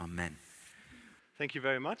Amen. Thank you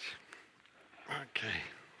very much. Okay.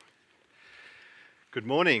 Good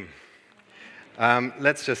morning.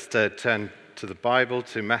 Let's just turn to the Bible,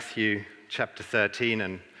 to Matthew chapter 13,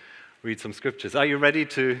 and read some scriptures. Are you ready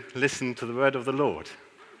to listen to the word of the Lord?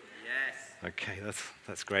 Yes. Okay,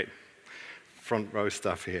 that's great. Front row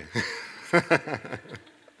stuff here.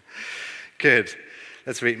 Good.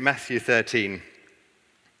 Let's read Matthew 13.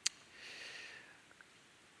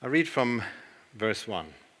 I read from verse 1.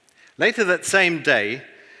 Later that same day,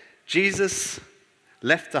 Jesus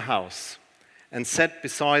left the house and sat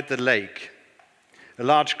beside the lake. A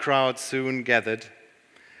large crowd soon gathered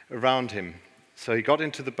around him. So he got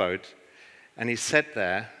into the boat and he sat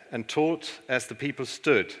there and taught as the people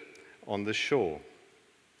stood on the shore.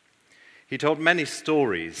 He told many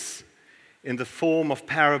stories in the form of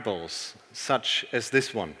parables, such as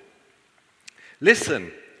this one.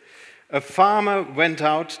 Listen, a farmer went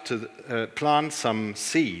out to plant some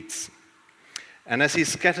seeds. And as he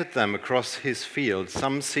scattered them across his field,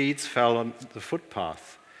 some seeds fell on the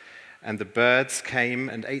footpath, and the birds came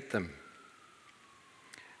and ate them.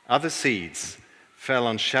 Other seeds fell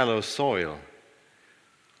on shallow soil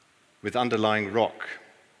with underlying rock.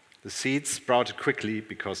 The seeds sprouted quickly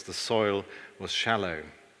because the soil was shallow,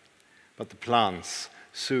 but the plants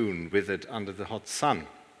soon withered under the hot sun.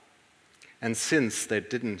 And since they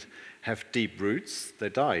didn't have deep roots, they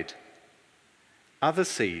died. Other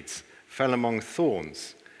seeds fell among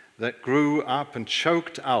thorns that grew up and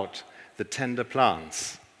choked out the tender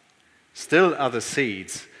plants. Still other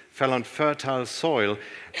seeds fell on fertile soil,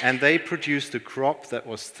 and they produced a crop that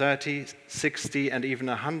was 30, 60, and even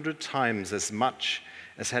 100 times as much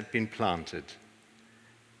as had been planted.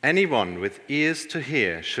 Anyone with ears to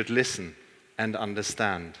hear should listen and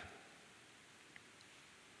understand.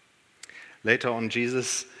 Later on,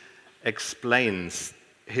 Jesus explains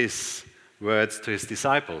his words to his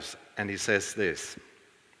disciples, and he says this.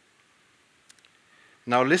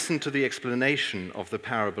 Now listen to the explanation of the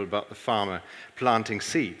parable about the farmer planting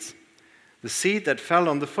seeds. The seed that fell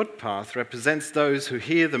on the footpath represents those who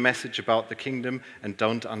hear the message about the kingdom and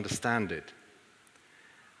don't understand it.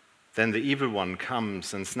 Then the evil one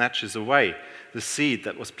comes and snatches away the seed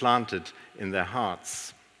that was planted in their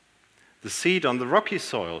hearts. The seed on the rocky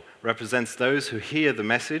soil represents those who hear the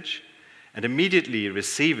message and immediately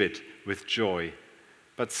receive it with joy.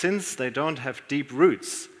 But since they don't have deep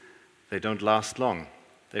roots, they don't last long.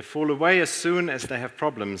 They fall away as soon as they have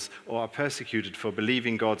problems or are persecuted for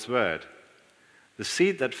believing God's word. The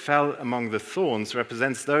seed that fell among the thorns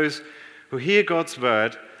represents those who hear God's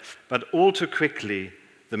word, but all too quickly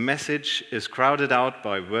the message is crowded out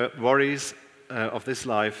by worries of this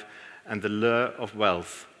life and the lure of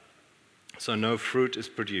wealth, so no fruit is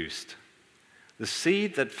produced. The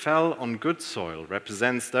seed that fell on good soil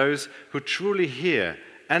represents those who truly hear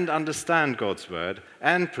and understand God's word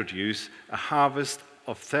and produce a harvest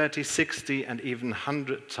of 30, 60, and even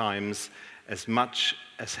 100 times as much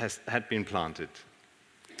as had been planted.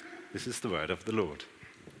 This is the word of the Lord.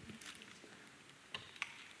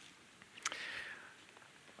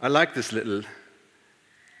 I like this little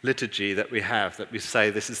liturgy that we have, that we say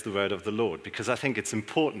this is the word of the Lord, because I think it's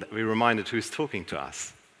important that we're reminded who's talking to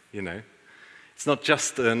us, you know. It's not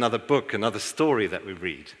just another book, another story that we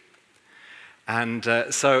read. And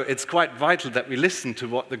so it's quite vital that we listen to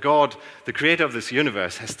what the God, the creator of this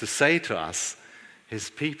universe, has to say to us, his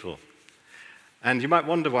people. And you might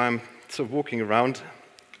wonder why I'm sort of walking around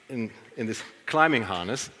in this climbing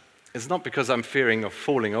harness. It's not because I'm fearing of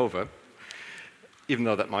falling over, even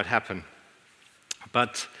though that might happen.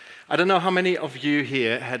 But I don't know how many of you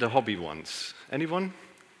here had a hobby once. Anyone?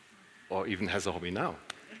 Or even has a hobby now?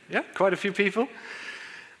 Yeah, quite a few people.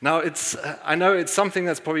 Now, I know it's something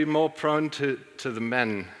that's probably more prone to the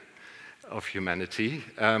men of humanity,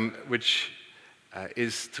 which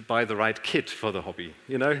is to buy the right kit for the hobby,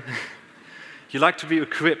 you know? You like to be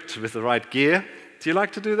equipped with the right gear. Do you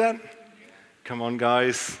like to do that? Come on,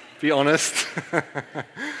 guys, be honest.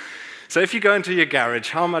 So if you go into your garage,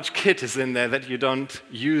 how much kit is in there that you don't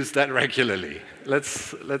use that regularly?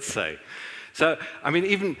 Let's say. So, I mean,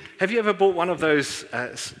 even, have you ever bought one of those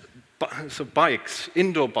bikes,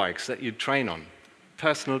 indoor bikes that you train on?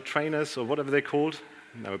 Personal trainers or whatever they're called?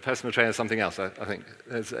 No, a personal trainer is something else, I think.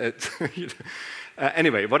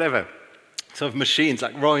 Anyway, whatever. Sort of machines,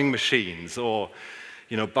 like rowing machines or,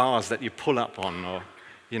 you know, bars that you pull up on, or,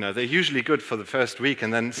 you know, they're usually good for the first week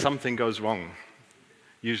and then something goes wrong,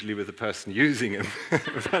 usually with the person using them.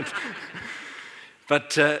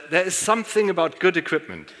 But there is something about good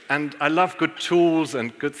equipment, and I love good tools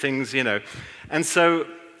and good things, you know. And so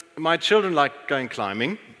my children like going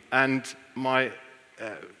climbing, and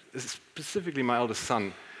specifically my eldest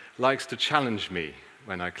son likes to challenge me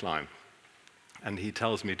when I climb. And he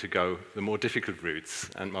tells me to go the more difficult routes.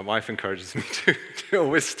 And my wife encourages me to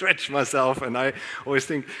always stretch myself. And I always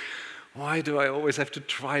think, why do I always have to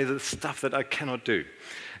try the stuff that I cannot do?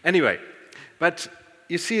 Anyway, but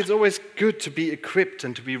you see, it's always good to be equipped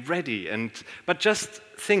and to be ready. But just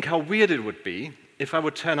think how weird it would be if I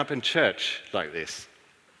would turn up in church like this.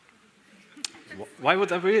 Why would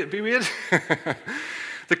that be weird?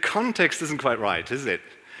 The context isn't quite right, is it?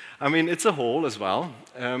 I mean, it's a hall as well,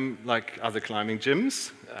 like other climbing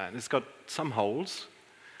gyms, and it's got some holes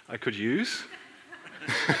I could use.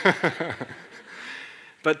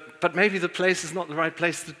 But maybe the place is not the right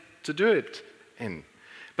place to do it in.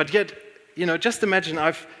 But yet, just imagine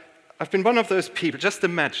I've been one of those people, just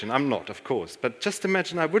imagine, I'm not, of course, but just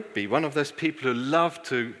imagine I would be one of those people who love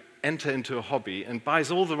to enter into a hobby and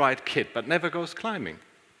buys all the right kit, but never goes climbing.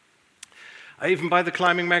 I even buy the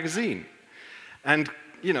climbing magazine. And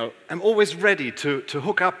I'm always ready to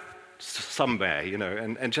hook up somewhere,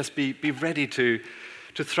 and just be ready to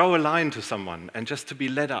throw a line to someone and just to be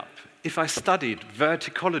led up. If I studied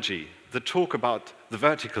verticology, the talk about the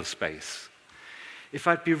vertical space, if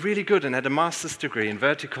I'd be really good and had a master's degree in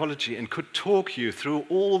verticology and could talk you through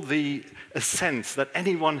all the ascents that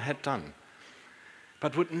anyone had done,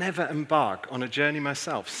 but would never embark on a journey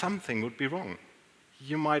myself, something would be wrong.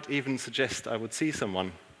 You might even suggest I would see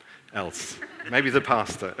someone else, maybe the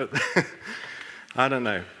pastor. I don't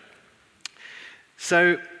know.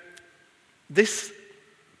 So this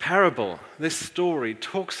parable, this story,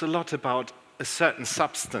 talks a lot about a certain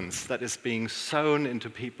substance that is being sown into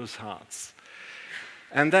people's hearts.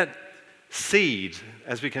 And that seed,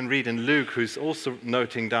 as we can read in Luke, who's also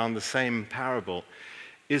noting down the same parable,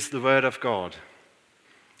 is the word of God.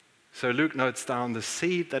 So Luke notes down the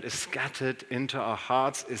seed that is scattered into our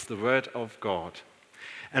hearts is the word of God.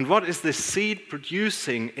 And what is this seed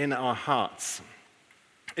producing in our hearts?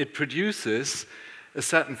 It produces a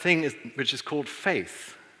certain thing which is called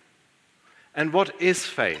faith. And what is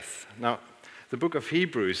faith? Now, the book of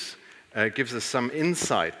Hebrews gives us some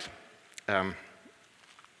insight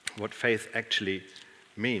what faith actually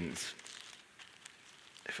means.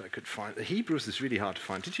 If I could find the Hebrews is really hard to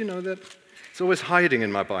find. Did you know that? It's always hiding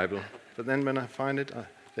in my Bible, but then when I find it,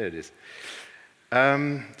 there it is.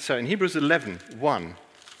 So in Hebrews 11:1,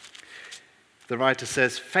 the writer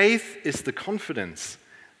says, "Faith is the confidence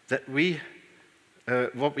that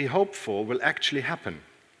what we hope for will actually happen.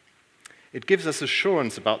 It gives us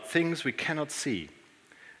assurance about things we cannot see.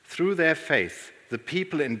 Through their faith, the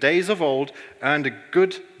people in days of old earned a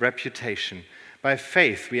good reputation. By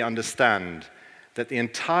faith, we understand that the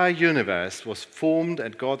entire universe was formed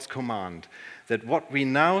at God's command, that what we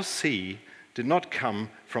now see did not come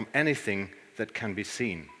from anything that can be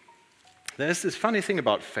seen." There's this funny thing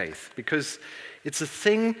about faith, because it's a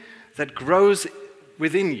thing that grows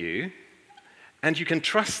within you, and you can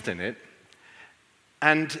trust in it,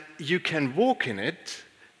 and you can walk in it,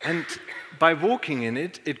 and by walking in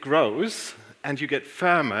it, it grows, and you get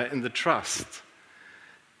firmer in the trust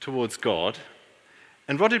towards God.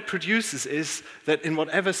 And what it produces is that in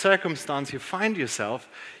whatever circumstance you find yourself,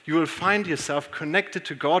 you will find yourself connected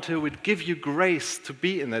to God, who would give you grace to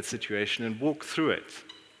be in that situation and walk through it.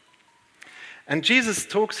 And Jesus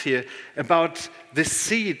talks here about this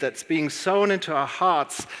seed that's being sown into our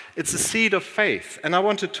hearts. It's a seed of faith. And I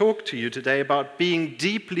want to talk to you today about being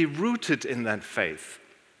deeply rooted in that faith.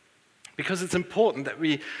 Because it's important that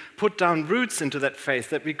we put down roots into that faith,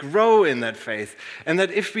 that we grow in that faith, and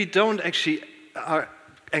that if we don't actually are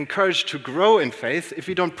encouraged to grow in faith, if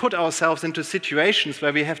we don't put ourselves into situations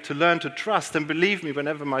where we have to learn to trust, and believe me,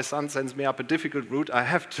 whenever my son sends me up a difficult route, I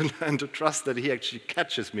have to learn to trust that he actually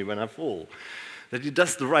catches me when I fall, that he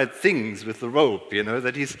does the right things with the rope,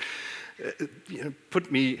 that he's put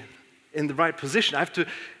me in the right position. I have to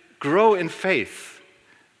grow in faith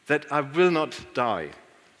that I will not die.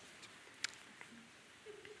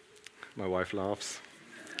 My wife laughs.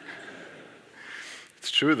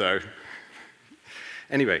 It's true, though.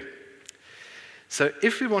 Anyway, so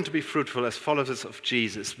if we want to be fruitful as followers of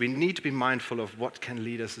Jesus, we need to be mindful of what can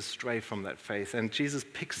lead us astray from that faith. And Jesus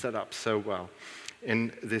picks that up so well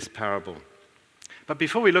in this parable. But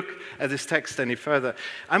before we look at this text any further,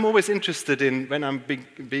 I'm always interested in, when I'm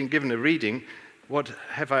being given a reading, what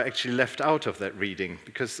have I actually left out of that reading?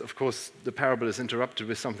 Because, of course, the parable is interrupted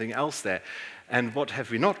with something else there. And what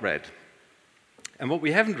have we not read? And what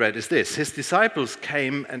we haven't read is this. His disciples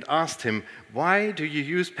came and asked him, "Why do you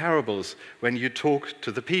use parables when you talk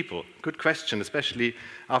to the people?" Good question, especially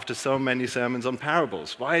after so many sermons on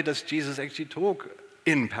parables. Why does Jesus actually talk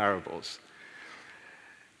in parables?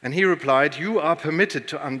 And he replied, "You are permitted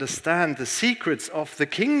to understand the secrets of the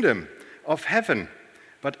kingdom of heaven,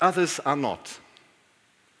 but others are not."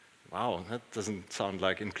 Wow, that doesn't sound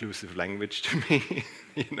like inclusive language to me.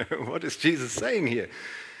 What is Jesus saying here?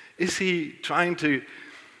 Is he trying to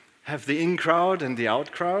have the in crowd and the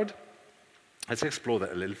out crowd? Let's explore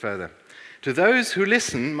that a little further. "To those who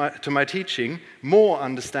listen to my teaching, more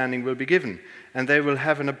understanding will be given, and they will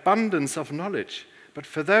have an abundance of knowledge. But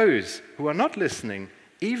for those who are not listening,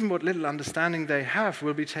 even what little understanding they have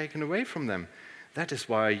will be taken away from them. That is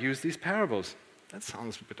why I use these parables." That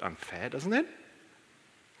sounds a bit unfair, doesn't it?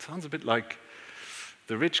 It sounds a bit like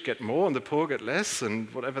the rich get more and the poor get less,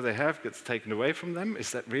 and whatever they have gets taken away from them.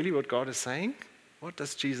 Is that really what God is saying? What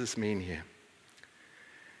does Jesus mean here?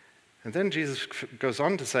 And then Jesus goes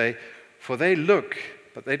on to say, "For they look,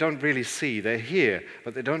 but they don't really see. They hear,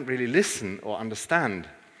 but they don't really listen or understand."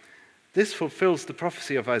 This fulfills the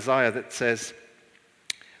prophecy of Isaiah that says,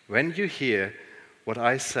 "When you hear what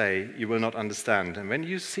I say, you will not understand. And when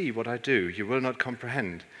you see what I do, you will not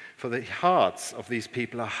comprehend. For the hearts of these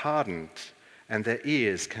people are hardened, and their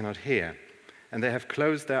ears cannot hear. And they have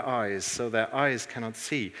closed their eyes, so their eyes cannot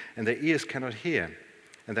see, and their ears cannot hear,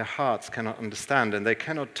 and their hearts cannot understand, and they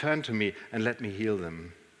cannot turn to me and let me heal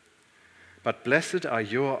them. But blessed are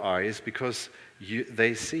your eyes because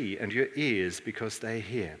they see, and your ears because they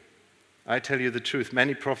hear. I tell you the truth,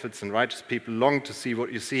 many prophets and righteous people long to see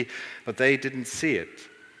what you see, but they didn't see it.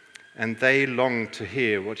 And they long to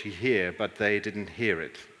hear what you hear, but they didn't hear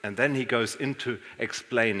it." And then he goes into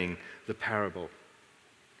explaining the parable.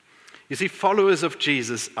 You see, followers of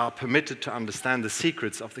Jesus are permitted to understand the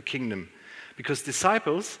secrets of the kingdom, because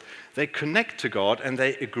disciples, they connect to God and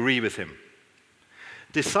they agree with him.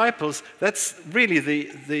 Disciples, that's really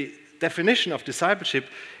the definition of discipleship,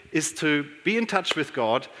 is to be in touch with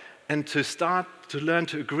God and to start to learn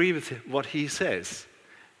to agree with what he says.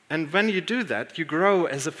 And when you do that, you grow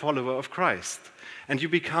as a follower of Christ. And you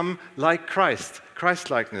become like Christ.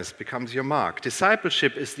 Christ-likeness becomes your mark.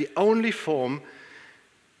 Discipleship is the only form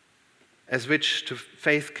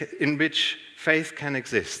in which faith can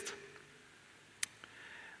exist.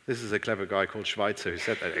 This is a clever guy called Schweitzer who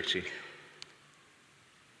said that, actually.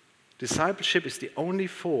 Discipleship is the only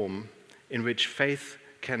form in which faith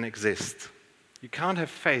can exist. You can't have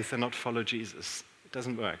faith and not follow Jesus. It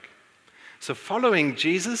doesn't work. So following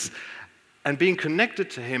Jesus and being connected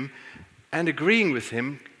to him and agreeing with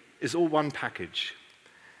him is all one package.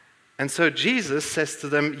 And so Jesus says to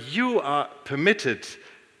them, you are permitted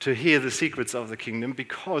to hear the secrets of the kingdom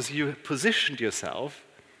because you positioned yourself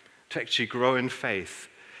to actually grow in faith.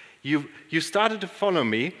 You started to follow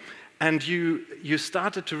me, and you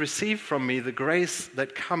started to receive from me the grace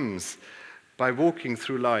that comes by walking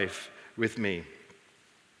through life with me.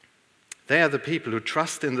 They are the people who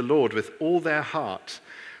trust in the Lord with all their heart,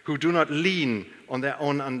 who do not lean on their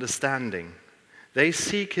own understanding. They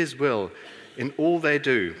seek his will in all they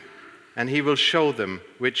do, and he will show them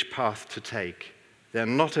which path to take. They are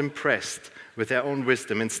not impressed with their own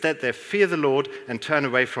wisdom. Instead, they fear the Lord and turn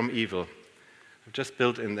away from evil. I've just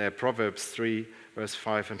built in there Proverbs 3, verse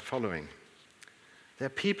 5 and following. They are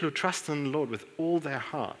people who trust in the Lord with all their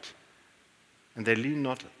heart, and they lean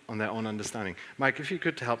not on their own understanding. Mike, if you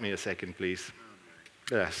could help me a second, please.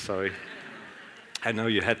 Yeah, sorry. I know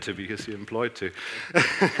you had to because you're employed to.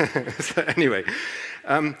 So anyway,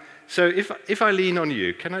 so if I lean on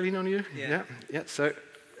you, can I lean on you? Yeah. So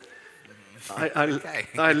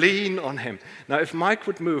I lean on him. Now, if Mike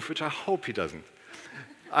would move, which I hope he doesn't,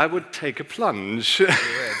 I would take a plunge.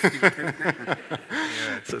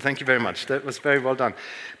 So thank you very much. That was very well done.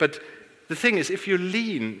 But the thing is, if you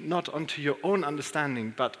lean not onto your own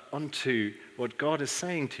understanding, but onto what God is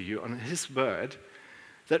saying to you on his word,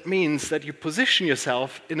 that means that you position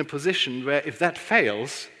yourself in a position where if that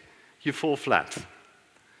fails, you fall flat.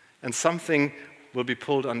 And something will be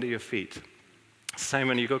pulled under your feet. Same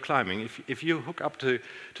when you go climbing. If you hook up to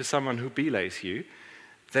someone who belays you,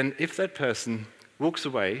 then if that person walks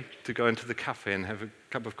away to go into the cafe and have a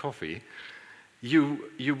cup of coffee,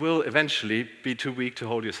 you will eventually be too weak to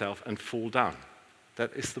hold yourself and fall down.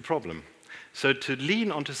 That is the problem. So to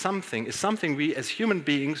lean onto something is something we as human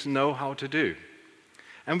beings know how to do.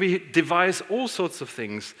 And we devise all sorts of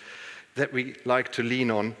things that we like to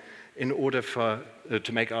lean on in order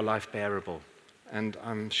to make our life bearable. And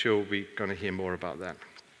I'm sure we're going to hear more about that.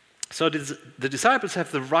 So the disciples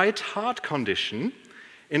have the right heart condition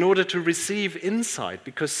in order to receive insight,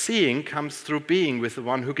 because seeing comes through being with the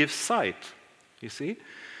one who gives sight. You see?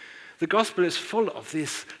 The gospel is full of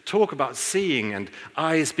this talk about seeing and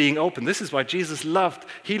eyes being open. This is why Jesus loved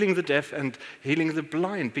healing the deaf and healing the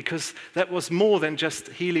blind, because that was more than just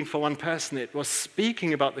healing for one person. It was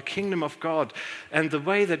speaking about the kingdom of God and the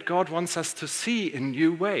way that God wants us to see in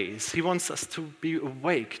new ways. He wants us to be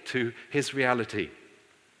awake to his reality.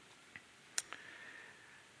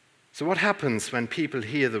 So what happens when people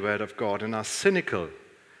hear the word of God and are cynical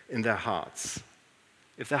in their hearts?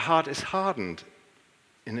 If their heart is hardened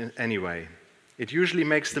in any way, it usually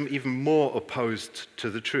makes them even more opposed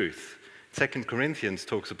to the truth. 2 Corinthians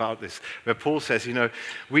talks about this, where Paul says,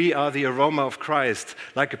 we are the aroma of Christ,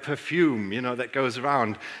 like a perfume, that goes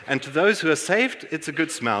around. And to those who are saved, it's a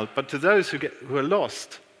good smell. But to those who are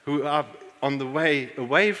lost, who are on the way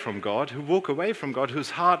away from God, who walk away from God,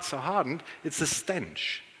 whose hearts are hardened, it's a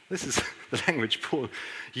stench. This is the language Paul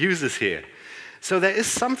uses here. So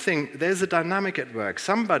there's a dynamic at work.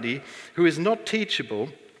 Somebody who is not teachable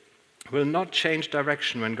will not change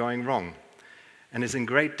direction when going wrong and is in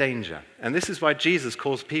great danger. And this is why Jesus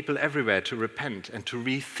calls people everywhere to repent and to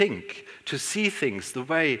rethink, to see things the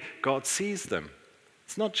way God sees them.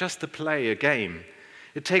 It's not just a play, a game.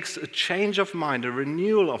 It takes a change of mind, a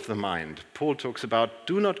renewal of the mind. Paul talks about,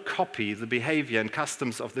 do not copy the behavior and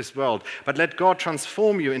customs of this world, but let God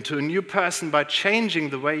transform you into a new person by changing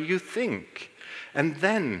the way you think. And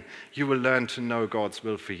then you will learn to know God's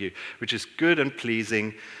will for you, which is good and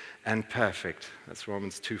pleasing and perfect. That's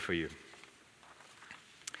Romans 2 for you.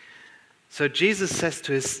 So Jesus says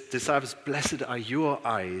to his disciples, blessed are your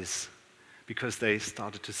eyes, because they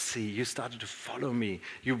started to see. You started to follow me.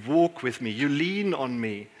 You walk with me. You lean on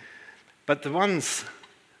me. But the ones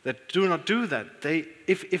that do not do that,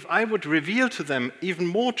 if I would reveal to them even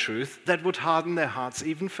more truth, that would harden their hearts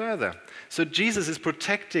even further. So Jesus is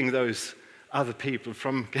protecting those other people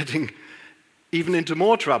from getting even into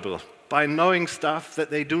more trouble by knowing stuff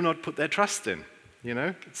that they do not put their trust in.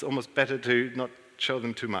 It's almost better to not show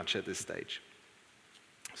them too much at this stage.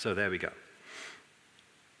 So there we go.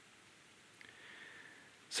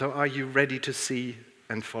 So are you ready to see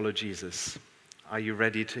and follow Jesus? Are you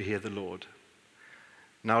ready to hear the Lord?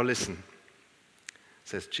 Now listen,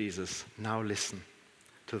 says Jesus. Now listen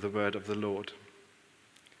to the word of the Lord.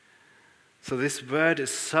 So this word is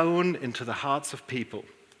sown into the hearts of people.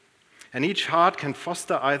 And each heart can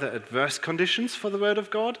foster either adverse conditions for the word of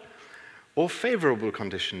God or favorable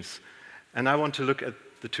conditions. And I want to look at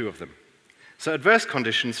the two of them. So adverse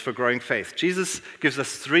conditions for growing faith. Jesus gives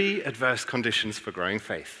us 3 adverse conditions for growing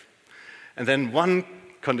faith. And then 1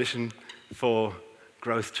 condition for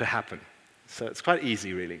growth to happen. So it's quite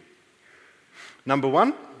easy, really. Number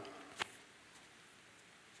 1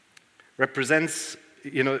 represents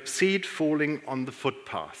seed falling on the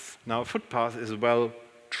footpath. Now, a footpath is a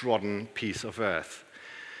well-trodden piece of earth.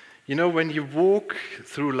 When you walk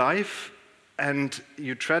through life and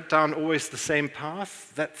you tread down always the same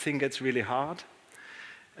path, that thing gets really hard.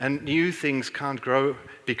 And new things can't grow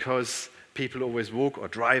because people always walk or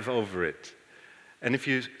drive over it. And if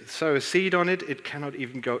you sow a seed on it, it cannot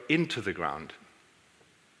even go into the ground.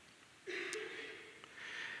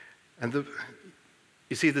 And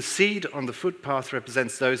you see, the seed on the footpath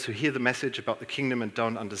represents those who hear the message about the kingdom and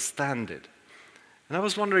don't understand it. And I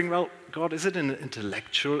was wondering, well, God, is it an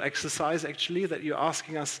intellectual exercise, actually, that you're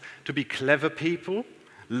asking us to be clever people,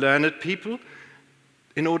 learned people,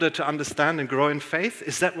 in order to understand and grow in faith?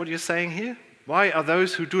 Is that what you're saying here? Why are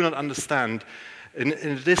those who do not understand in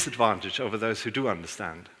a disadvantage over those who do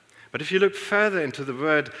understand? But if you look further into the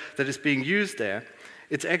word that is being used there,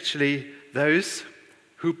 it's actually those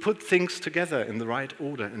who put things together in the right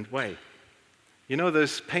order and way.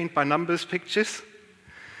 Those paint by numbers pictures?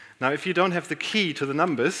 Now, if you don't have the key to the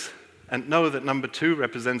numbers and know that number 2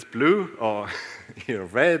 represents blue or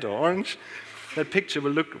red or orange, that picture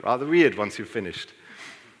will look rather weird once you've finished.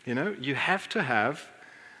 You have to have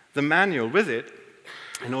the manual with it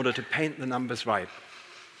in order to paint the numbers right.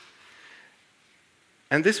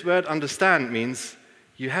 And this word understand means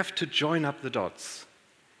you have to join up the dots.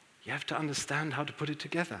 You have to understand how to put it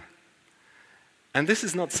together. And this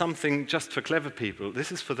is not something just for clever people.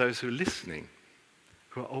 This is for those who are listening,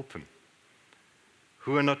 who are open,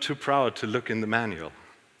 who are not too proud to look in the manual,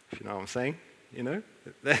 if you know what I'm saying.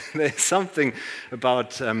 There's something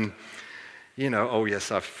about, oh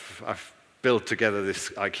yes, I've built together this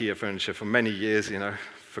IKEA furniture for many years,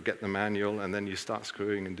 forget the manual, and then you start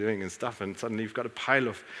screwing and doing and stuff, and suddenly you've got a pile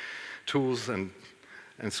of tools and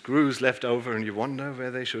screws left over, and you wonder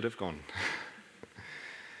where they should have gone.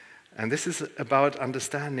 And this is about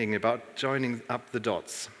understanding, about joining up the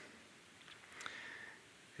dots.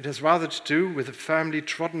 It has rather to do with the firmly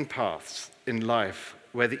trodden paths in life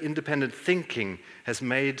where the independent thinking has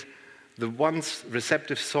made the once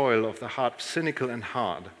receptive soil of the heart cynical and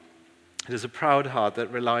hard. It is a proud heart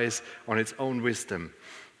that relies on its own wisdom.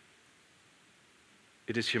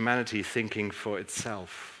 It is humanity thinking for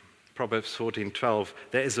itself. Proverbs 14:12,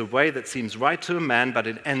 there is a way that seems right to a man, but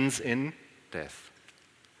it ends in death.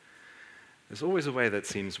 There's always a way that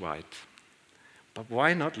seems right. But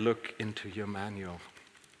why not look into your manual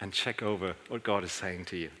and check over what God is saying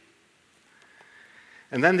to you?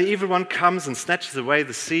 And then the evil one comes and snatches away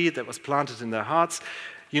the seed that was planted in their hearts.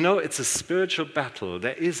 You know, it's a spiritual battle.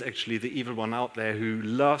 There is actually the evil one out there who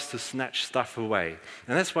loves to snatch stuff away.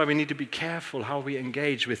 And that's why we need to be careful how we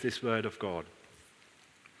engage with this word of God.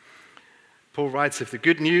 Paul writes, if the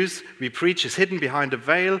good news we preach is hidden behind a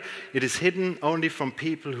veil, it is hidden only from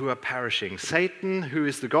people who are perishing. Satan, who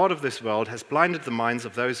is the god of this world, has blinded the minds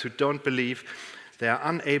of those who don't believe. They are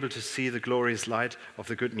unable to see the glorious light of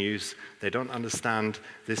the good news. They don't understand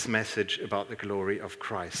this message about the glory of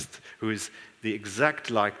Christ, who is the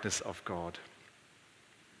exact likeness of God.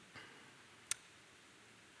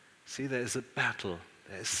 See, there is a battle.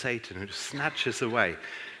 There is Satan who snatches away,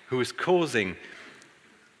 who is causing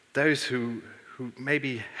those who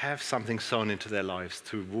maybe have something sown into their lives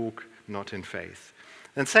to walk not in faith.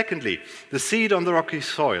 And secondly, the seed on the rocky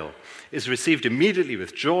soil is received immediately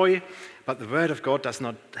with joy, but the word of God does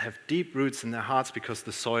not have deep roots in their hearts because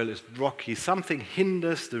the soil is rocky. Something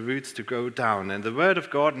hinders the roots to go down, and the word of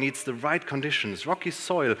God needs the right conditions. Rocky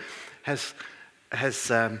soil has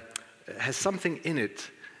something in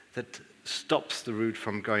it that stops the root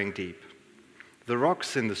from going deep. The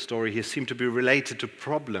rocks in the story here seem to be related to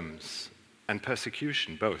problems and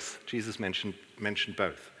persecution, both. Jesus mentioned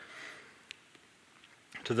both.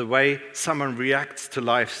 To the way someone reacts to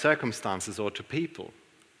life circumstances or to people.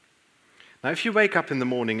 Now, if you wake up in the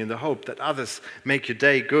morning in the hope that others make your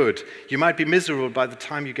day good, you might be miserable by the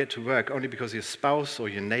time you get to work only because your spouse or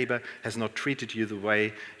your neighbor has not treated you the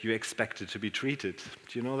way you expected to be treated.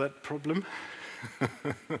 Do you know that problem?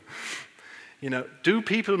 Do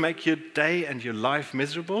people make your day and your life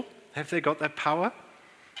miserable? Have they got that power?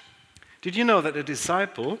 Did you know that a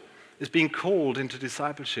disciple is being called into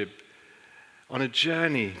discipleship on a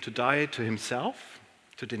journey to die to himself,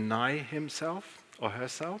 to deny himself or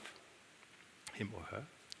herself? Him or her,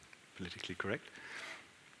 politically correct.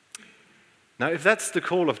 Now, if that's the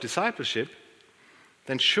call of discipleship,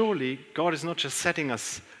 then surely God is not just setting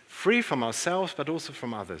us free from ourselves, but also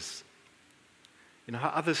from others. You know, how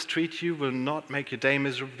others treat you will not make your day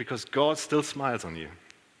miserable because God still smiles on you.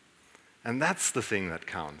 And that's the thing that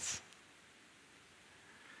counts.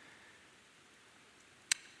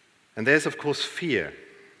 And there's, of course, fear.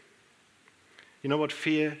 You know what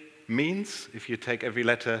fear means? If you take every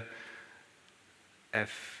letter,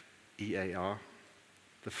 F-E-A-R.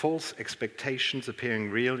 The false expectations appearing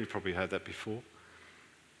real, you've probably heard that before,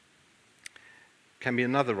 can be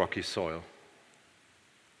another rocky soil.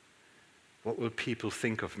 What will people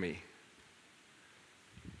think of me?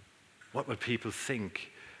 What will people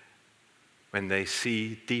think when they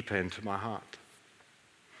see deeper into my heart?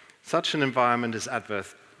 Such an environment is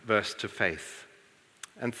adverse to faith.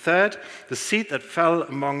 And third, the seed that fell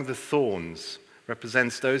among the thorns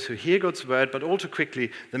represents those who hear God's word, but all too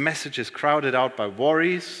quickly the message is crowded out by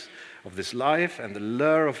worries of this life and the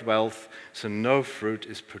lure of wealth, so no fruit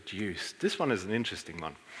is produced. This one is an interesting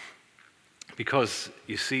one. Because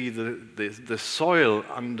you see, the soil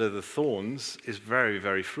under the thorns is very,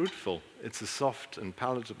 very fruitful. It's a soft and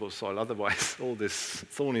palatable soil. Otherwise, all this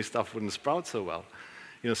thorny stuff wouldn't sprout so well.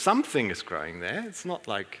 You know, something is growing there. It's not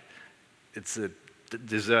like it's a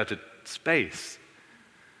deserted space.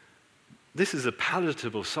 This is a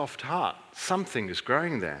palatable, soft heart. Something is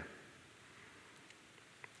growing there.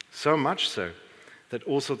 So much so that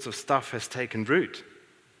all sorts of stuff has taken root.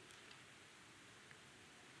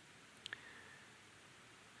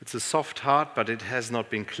 It's a soft heart, but it has not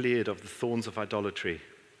been cleared of the thorns of idolatry.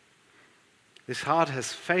 This heart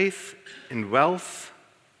has faith in wealth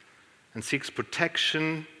and seeks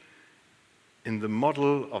protection in the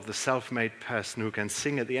model of the self-made person who can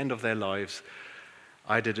sing at the end of their lives,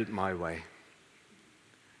 "I did it my way."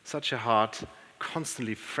 Such a heart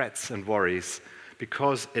constantly frets and worries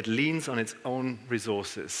because it leans on its own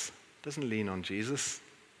resources. It doesn't lean on Jesus.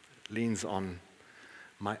 It leans on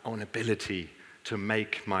my own ability to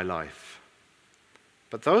make my life.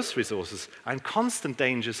 But those resources are in constant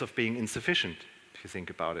dangers of being insufficient, if you think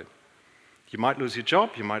about it. You might lose your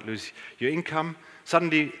job, you might lose your income.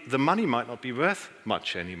 Suddenly, the money might not be worth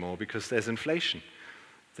much anymore because there's inflation.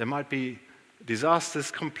 There might be disasters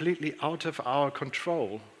completely out of our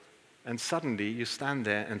control. And suddenly, you stand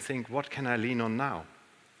there and think, what can I lean on now?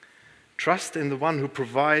 Trust in the one who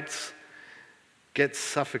provides gets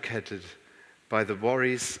suffocated by the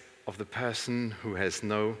worries of the person who has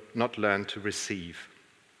not learned to receive.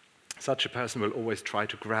 Such a person will always try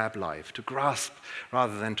to grab life, to grasp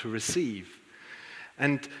rather than to receive.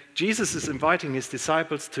 And Jesus is inviting his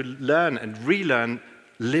disciples to learn and relearn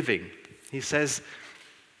living. He says,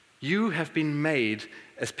 you have been made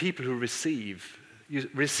as people who receive. You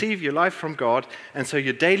receive your life from God, and so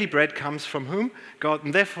your daily bread comes from whom? God.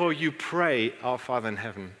 And therefore you pray, our Father in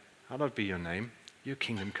heaven, hallowed be your name, your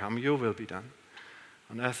kingdom come, your will be done,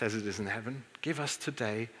 on earth as it is in heaven. Give us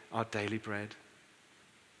today our daily bread.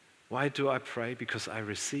 Why do I pray? Because I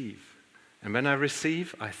receive. And when I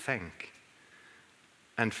receive, I thank.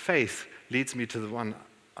 And faith leads me to the one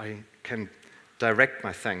I can direct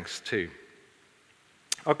my thanks to.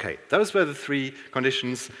 Okay, those were the three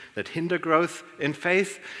conditions that hinder growth in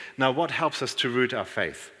faith. Now, what helps us to root our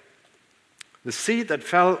faith? The seed that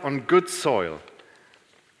fell on good soil.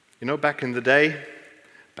 You know, back in the day,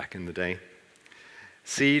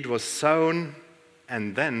 seed was sown,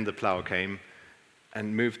 and then the plow came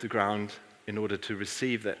and moved the ground in order to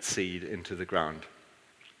receive that seed into the ground.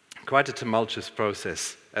 Quite a tumultuous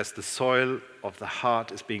process as the soil of the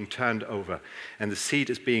heart is being turned over and the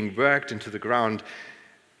seed is being worked into the ground.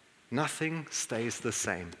 Nothing stays the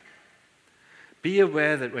same. Be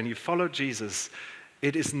aware that when you follow Jesus,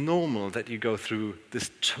 it is normal that you go through this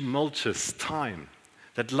tumultuous time,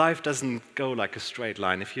 that life doesn't go like a straight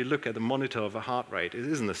line. If you look at the monitor of a heart rate, it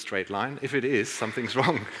isn't a straight line. If it is, something's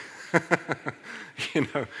wrong.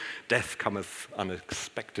 Death cometh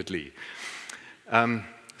unexpectedly.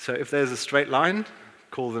 So if there's a straight line,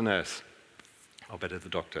 call the nurse, or better the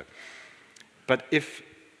doctor. But if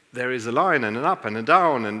there is a line and an up and a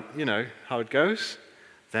down and you know how it goes,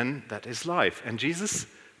 then that is life. And Jesus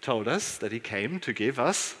told us that he came to give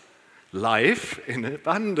us life in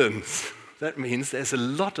abundance. That means there's a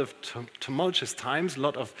lot of tumultuous times, a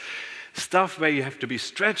lot of stuff where you have to be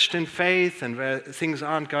stretched in faith and where things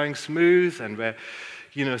aren't going smooth and where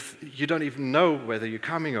you don't even know whether you're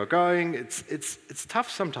coming or going. It's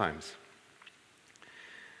tough sometimes.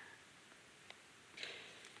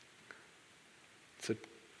 So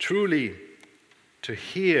truly to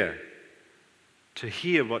hear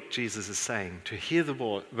what Jesus is saying, to hear the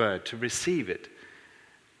word, to receive it,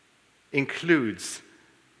 includes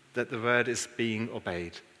that the word is being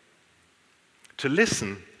obeyed. To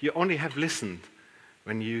listen, you only have listened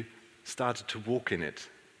when you started to walk in it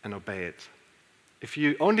and obey it. If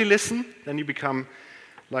you only listen, then you become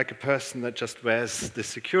like a person that just wears the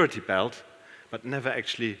security belt, but never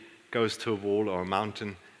actually goes to a wall or a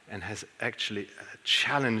mountain and has actually a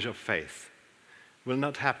challenge of faith. Will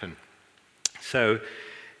not happen. So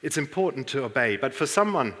it's important to obey. But for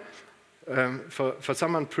someone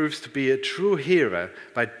proves to be a true hearer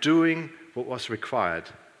by doing what was required.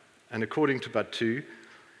 And according to Batu,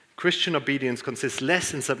 Christian obedience consists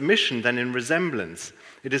less in submission than in resemblance.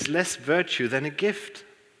 It is less virtue than a gift.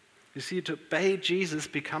 You see, to obey Jesus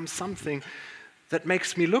becomes something that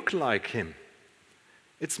makes me look like him.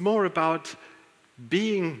 It's more about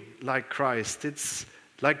being like Christ. It's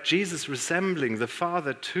like Jesus resembling the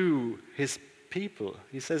Father to his people.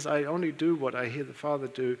 He says, I only do what I hear the Father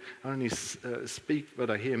do. I only speak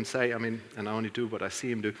what I hear him say. And I only do what I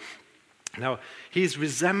see him do. Now, he's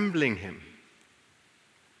resembling him.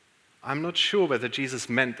 I'm not sure whether Jesus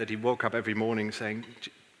meant that he woke up every morning saying,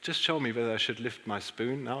 just show me whether I should lift my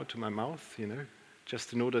spoon now to my mouth,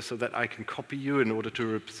 just in order so that I can copy you in order to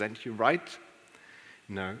represent you right.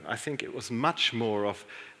 No, I think it was much more of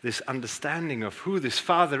this understanding of who this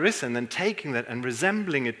Father is and then taking that and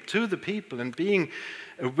resembling it to the people and being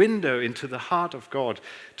a window into the heart of God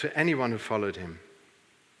to anyone who followed him.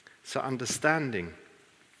 So understanding,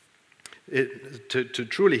 to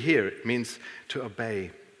truly hear, it means to obey.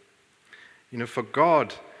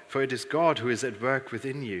 For it is God who is at work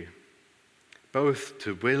within you, both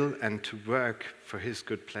to will and to work for his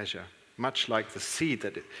good pleasure, much like the seed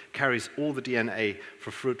that it carries all the DNA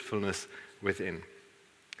for fruitfulness within.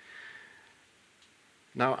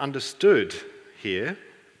 Now, understood here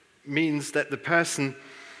means that the person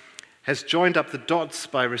has joined up the dots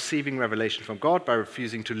by receiving revelation from God, by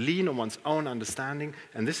refusing to lean on one's own understanding,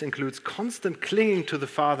 and this includes constant clinging to the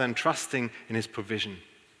Father and trusting in his provision.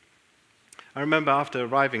 I remember after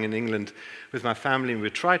arriving in England with my family, we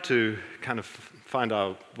tried to kind of find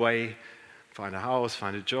our way, find a house,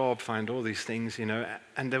 find a job, find all these things,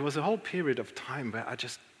 and there was a whole period of time where I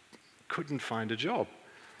just couldn't find a job.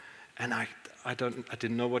 And I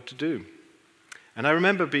didn't know what to do. And I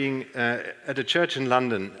remember being at a church in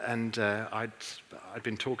London, and I'd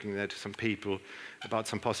been talking there to some people about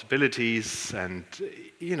some possibilities, and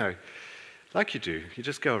like you do. You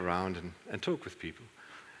just go around and talk with people.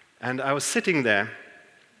 And I was sitting there,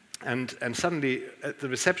 and suddenly at the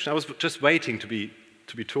reception, I was just waiting to be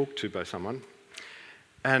talked to by someone.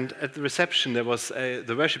 And at the reception, there was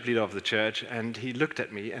the worship leader of the church, and he looked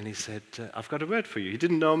at me and he said, I've got a word for you. He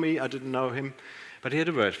didn't know me, I didn't know him, but he had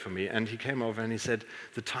a word for me. And he came over and he said,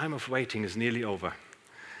 the time of waiting is nearly over.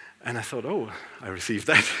 And I thought, oh, I received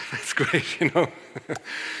that. That's great, you know.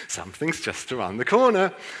 Something's just around the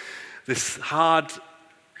corner. This hard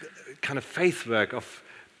kind of faith work of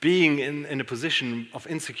being in a position of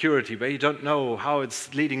insecurity where you don't know how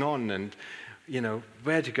it's leading on and, you know,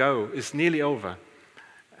 where to go is nearly over.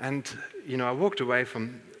 And, you know, I walked away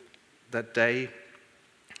from that day.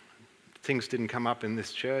 Things didn't come up in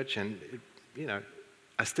this church, and, you know,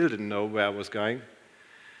 I still didn't know where I was going.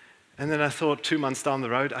 And then I thought, 2 months down the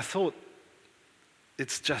road, I thought,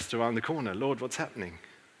 it's just around the corner. Lord, what's happening?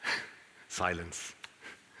 Silence.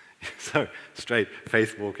 So, straight,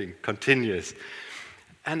 faith walking, continuous.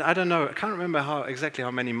 And I don't know, I can't remember exactly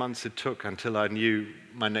how many months it took until I knew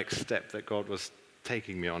my next step that God was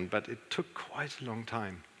taking me on, but it took quite a long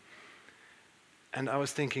time. And I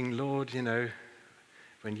was thinking, Lord, you know,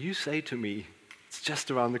 when you say to me, it's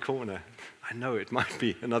just around the corner, I know it might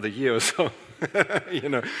be another year or so. You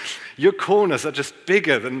know, your corners are just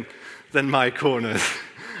bigger than my corners.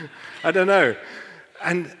 I don't know.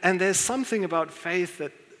 And there's something about faith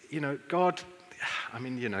that, you know, God, I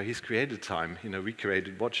mean, you know, He's created time. You know, we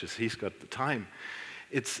created watches. He's got the time.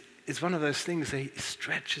 It's one of those things that He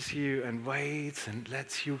stretches you and waits and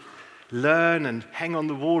lets you learn and hang on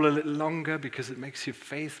the wall a little longer because it makes your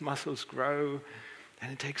faith muscles grow,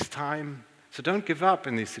 and it takes time. So don't give up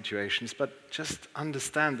in these situations, but just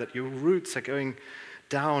understand that your roots are going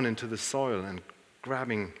down into the soil and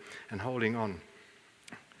grabbing and holding on.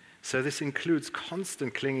 So this includes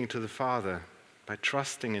constant clinging to the Father by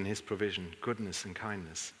trusting in His provision, goodness and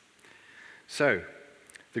kindness. So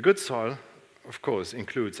the good soil, of course,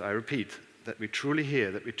 includes, I repeat, that we truly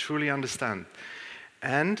hear, that we truly understand,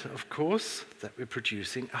 and, of course, that we're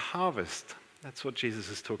producing a harvest. That's what Jesus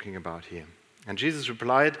is talking about here. And Jesus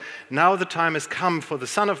replied, now the time has come for the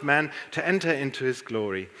Son of Man to enter into His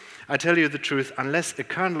glory. I tell you the truth, unless a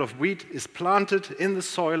kernel of wheat is planted in the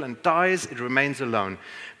soil and dies, it remains alone.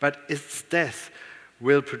 But its death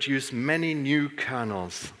will produce many new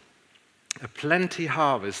kernels, a plenty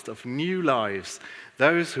harvest of new lives.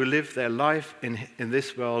 Those who live their life in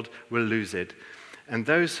this world will lose it, and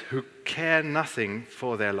those who care nothing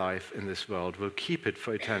for their life in this world will keep it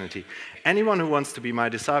for eternity. Anyone who wants to be my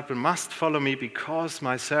disciple must follow me, because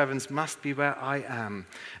my servants must be where I am,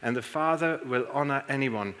 and the Father will honor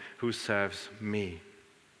anyone who serves me.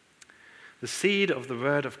 The seed of the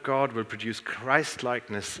Word of God will produce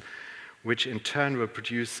Christ-likeness, which in turn will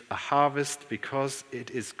produce a harvest because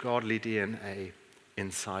it is godly DNA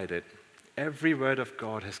inside it. Every word of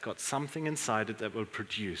God has got something inside it that will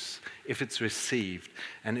produce if it's received,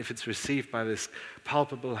 and if it's received by this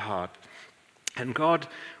palpable heart. And God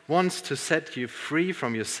wants to set you free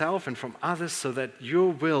from yourself and from others so that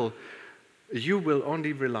you will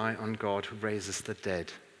only rely on God who raises the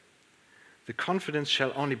dead. The confidence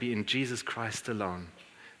shall only be in Jesus Christ alone.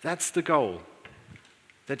 That's the goal,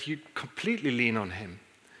 that you completely lean on Him.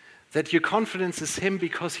 That your confidence is Him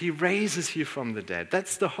because He raises you from the dead.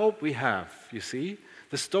 That's the hope we have, you see.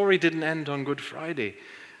 The story didn't end on Good Friday.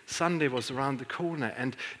 Sunday was around the corner,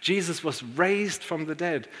 and Jesus was raised from the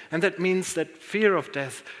dead. And that means that fear of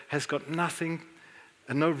death has got nothing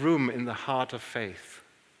and no room in the heart of faith.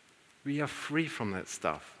 We are free from that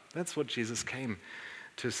stuff. That's what Jesus came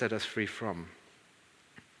to set us free from.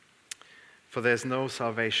 For there's no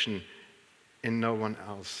salvation in no one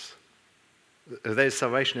else. There is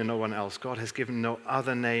salvation in no one else. God has given no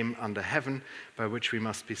other name under heaven by which we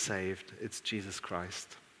must be saved. It's Jesus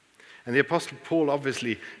Christ. And the Apostle Paul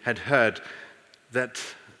obviously had heard that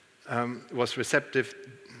was receptive.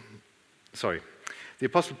 The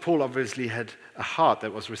Apostle Paul obviously had a heart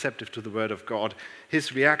that was receptive to the Word of God.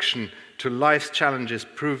 His reaction to life's challenges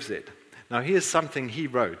proves it. Now here's something he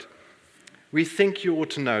wrote. We think you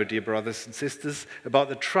ought to know, dear brothers and sisters, about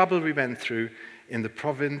the trouble we went through in the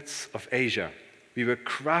province of Asia. We were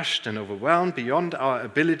crushed and overwhelmed beyond our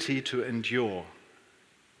ability to endure.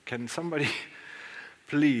 Can somebody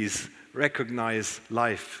please recognize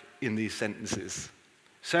life in these sentences?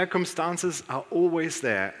 Circumstances are always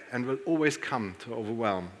there and will always come to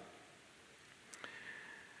overwhelm,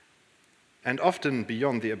 and often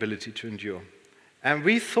beyond the ability to endure. And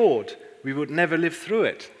we thought we would never live through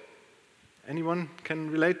it. Anyone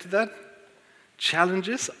can relate to that?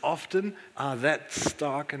 Challenges often are that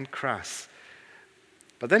stark and crass.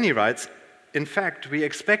 But then he writes, in fact, we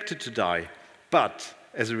expected to die, But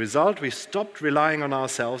as a result, we stopped relying on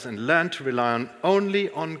ourselves and learned to rely only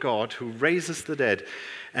on God who raises the dead.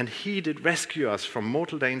 And he did rescue us from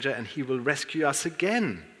mortal danger, and he will rescue us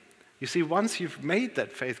again. You see, once you've made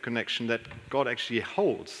that faith connection that God actually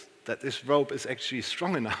holds, that this rope is actually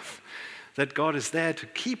strong enough, that God is there to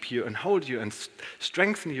keep you and hold you and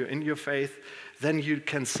strengthen you in your faith, then you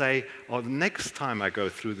can say, oh, the next time I go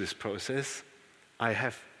through this process, I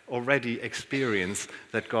have already experienced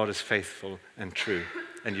that God is faithful and true,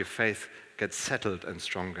 and your faith gets settled and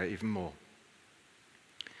stronger even more.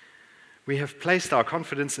 We have placed our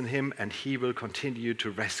confidence in him, and he will continue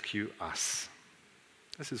to rescue us.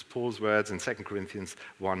 This is Paul's words in 2 Corinthians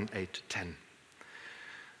 1, 8-10.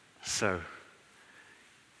 So,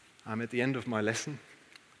 I'm at the end of my lesson,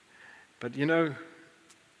 but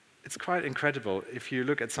it's quite incredible. If you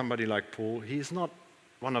look at somebody like Paul, he's not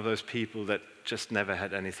one of those people that just never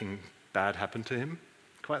had anything bad happen to him.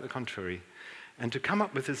 Quite the contrary. And to come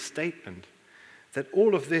up with this statement that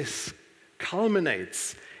all of this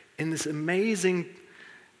culminates in this amazing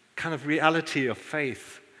kind of reality of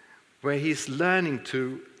faith where he's learning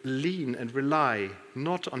to lean and rely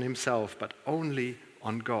not on himself but only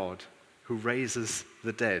on God who raises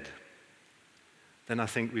the dead, then I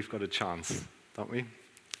think we've got a chance, don't we,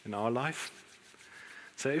 in our life?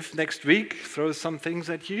 So if next week throws some things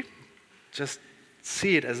at you, just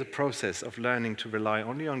see it as a process of learning to rely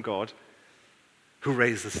only on God who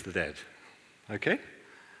raises the dead. Okay?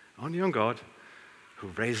 Only on God who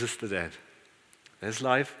raises the dead. There's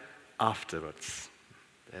life afterwards.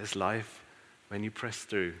 There's life when you press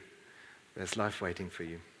through. There's life waiting for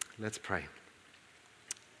you. Let's pray.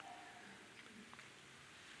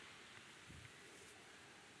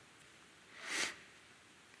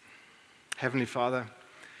 Heavenly Father,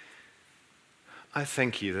 I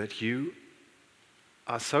thank you that you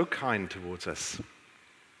are so kind towards us,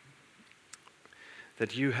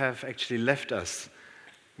 that you have actually left us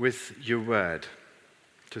with your word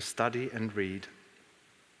to study and read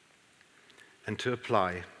and to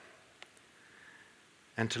apply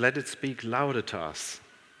and to let it speak louder to us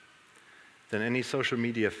than any social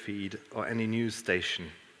media feed or any news station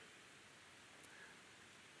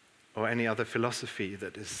or any other philosophy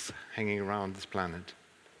that is hanging around this planet.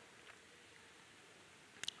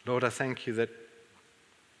 Lord, I thank you that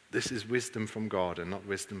this is wisdom from God and not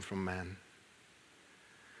wisdom from man.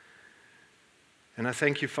 And I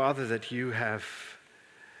thank you, Father, that you have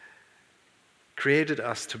created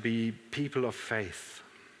us to be people of faith.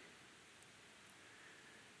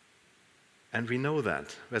 And we know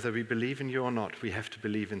that, whether we believe in you or not, we have to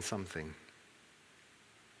believe in something.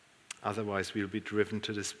 Otherwise, we'll be driven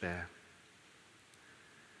to despair.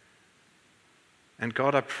 And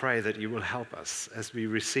God, I pray that you will help us as we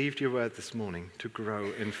received your word this morning to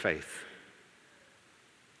grow in faith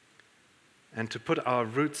and to put our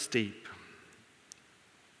roots deep.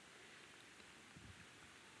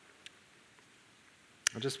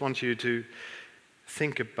 I just want you to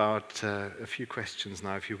think about a few questions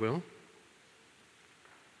now, if you will.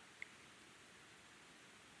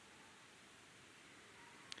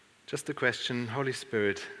 Just a question, Holy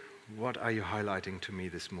Spirit, what are you highlighting to me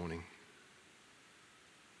this morning?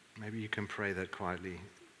 Maybe you can pray that quietly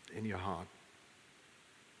in your heart.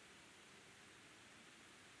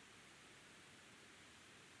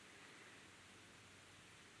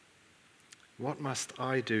 What must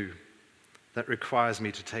I do that requires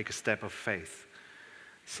me to take a step of faith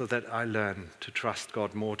so that I learn to trust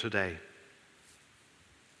God more today?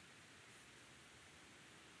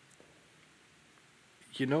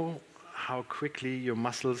 You know how quickly your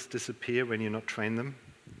muscles disappear when you not train them?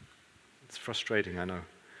 It's frustrating, I know.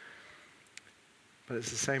 But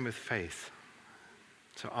it's the same with faith.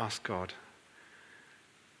 So ask God,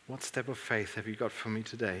 what step of faith have you got for me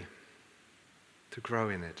today to grow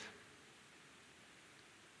in it?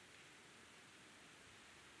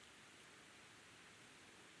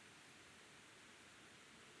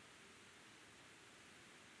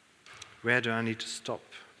 Where do I need to stop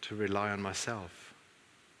to rely on myself?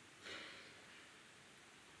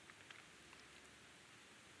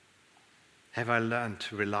 Have I learned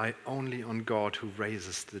to rely only on God who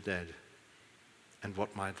raises the dead? And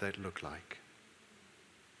what might that look like?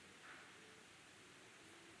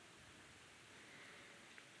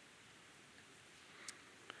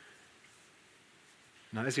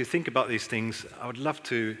 Now, as you think about these things, I would love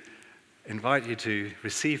to invite you to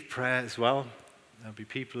receive prayer as well. There'll be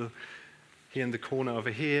people here in the corner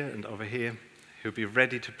over here and over here who'll be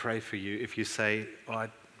ready to pray for you if you say, oh,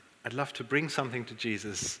 I'd love to bring something to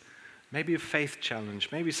Jesus. Maybe a faith challenge,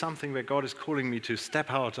 maybe something where God is calling me to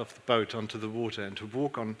step out of the boat onto the water and to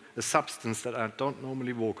walk on a substance that I don't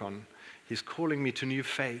normally walk on. He's calling me to new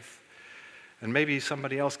faith. And maybe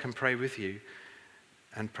somebody else can pray with you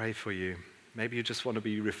and pray for you. Maybe you just want to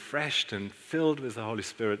be refreshed and filled with the Holy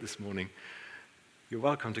Spirit this morning. You're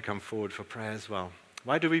welcome to come forward for prayer as well.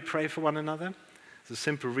 Why do we pray for one another? There's a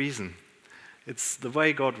simple reason. It's the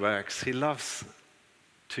way God works. He loves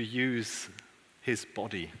to use his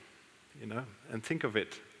body, and think of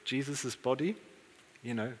it. Jesus' body,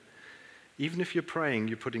 even if you're praying,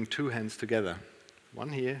 you're putting two hands together, one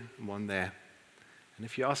here and one there. And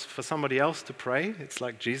if you ask for somebody else to pray, it's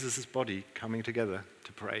like Jesus' body coming together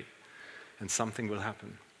to pray, and something will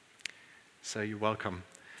happen. So you're welcome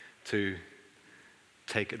to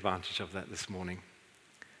take advantage of that this morning.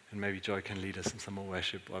 And maybe Joy can lead us in some more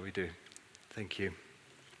worship while we do. Thank you.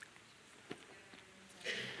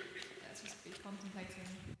 Let's just be contemplating